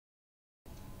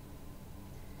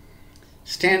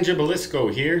Stan Gibilisco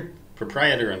here,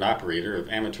 proprietor and operator of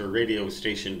amateur radio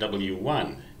station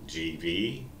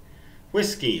W1GV,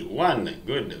 Whiskey 1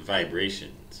 Good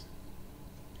Vibrations.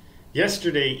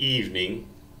 Yesterday evening,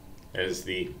 as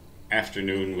the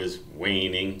afternoon was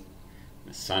waning,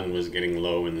 the sun was getting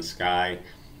low in the sky,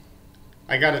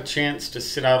 I got a chance to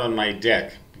sit out on my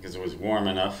deck because it was warm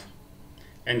enough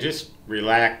and just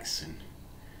relax and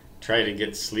try to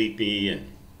get sleepy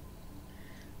and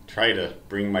try to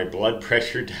bring my blood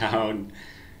pressure down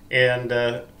and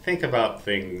think about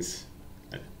things,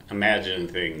 imagine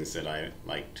things that I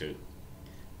like to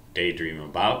daydream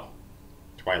about,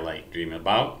 twilight dream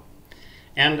about.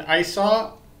 And I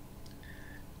saw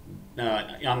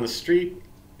on the street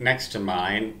next to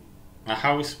mine a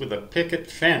house with a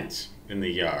picket fence in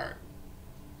the yard.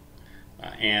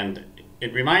 And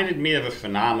it reminded me of a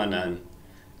phenomenon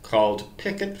called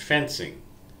picket fencing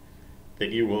that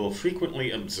you will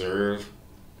frequently observe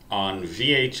on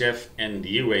VHF and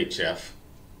UHF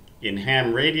in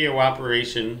ham radio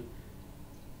operation,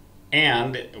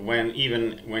 and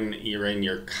even when you're in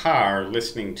your car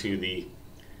listening to the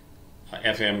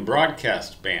FM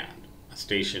broadcast band, a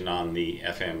station on the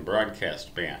FM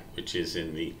broadcast band, which is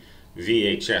in the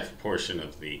VHF portion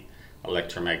of the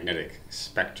electromagnetic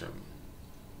spectrum.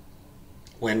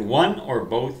 When one or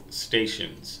both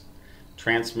stations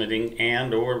transmitting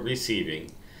and or receiving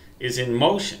is in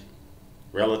motion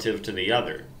relative to the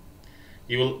other,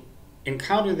 you will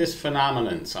encounter this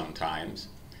phenomenon sometimes,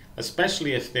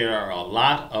 especially if there are a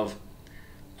lot of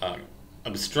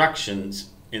obstructions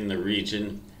in the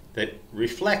region that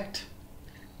reflect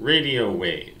radio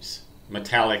waves,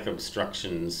 metallic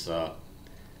obstructions,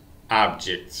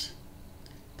 objects,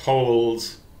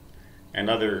 poles,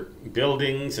 and other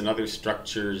buildings and other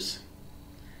structures.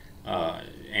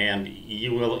 And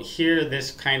you will hear this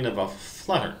kind of a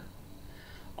flutter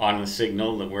on the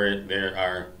signal where there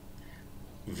are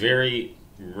very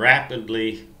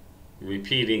rapidly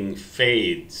repeating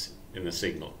fades in the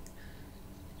signal.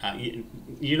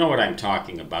 You know what I'm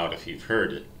talking about if you've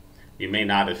heard it. You may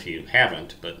not if you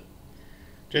haven't, but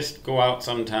just go out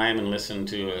sometime and listen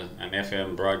to an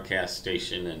FM broadcast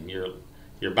station and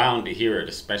you're bound to hear it,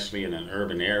 especially in an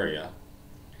urban area.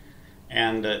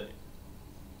 And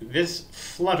this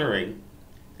fluttering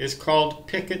is called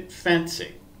picket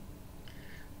fencing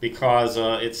because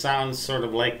it sounds sort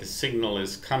of like the signal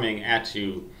is coming at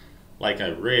you like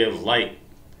a ray of light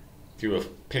through a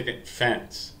picket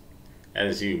fence.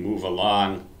 As you move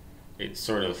along, it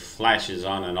sort of flashes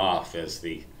on and off as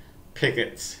the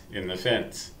pickets in the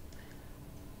fence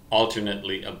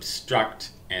alternately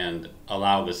obstruct and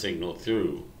allow the signal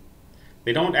through.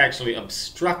 They don't actually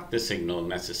obstruct the signal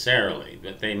necessarily,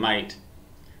 but they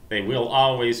will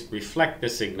always reflect the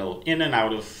signal in and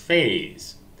out of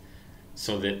phase,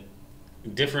 so that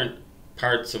different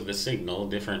parts of the signal,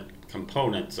 different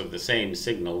components of the same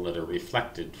signal that are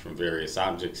reflected from various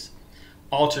objects,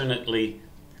 alternately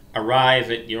arrive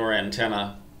at your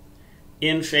antenna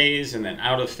in phase and then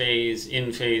out of phase,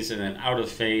 in phase and then out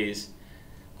of phase,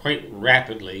 quite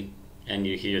rapidly, and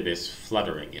you hear this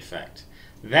fluttering effect.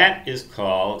 That is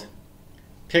called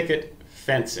picket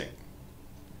fencing.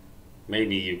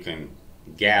 Maybe you can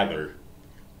gather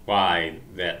why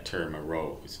that term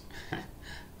arose.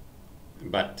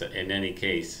 But in any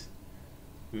case,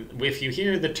 if you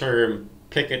hear the term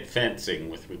picket fencing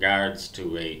with regards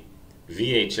to a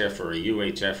VHF or a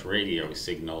UHF radio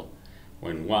signal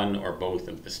when one or both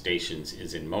of the stations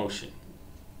is in motion,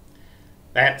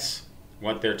 that's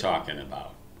what they're talking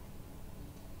about.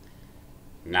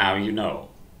 Now you know.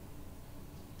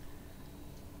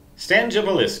 Stan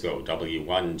Gibilisco,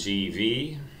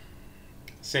 W1GV,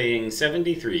 saying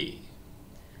 73,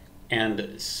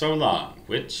 and so long,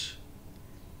 which,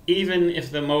 even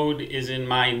if the mode is in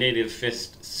my native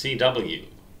fist CW,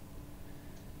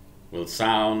 will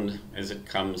sound as it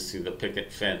comes through the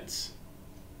picket fence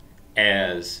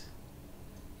as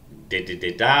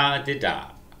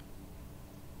da-da-da-da-da-da.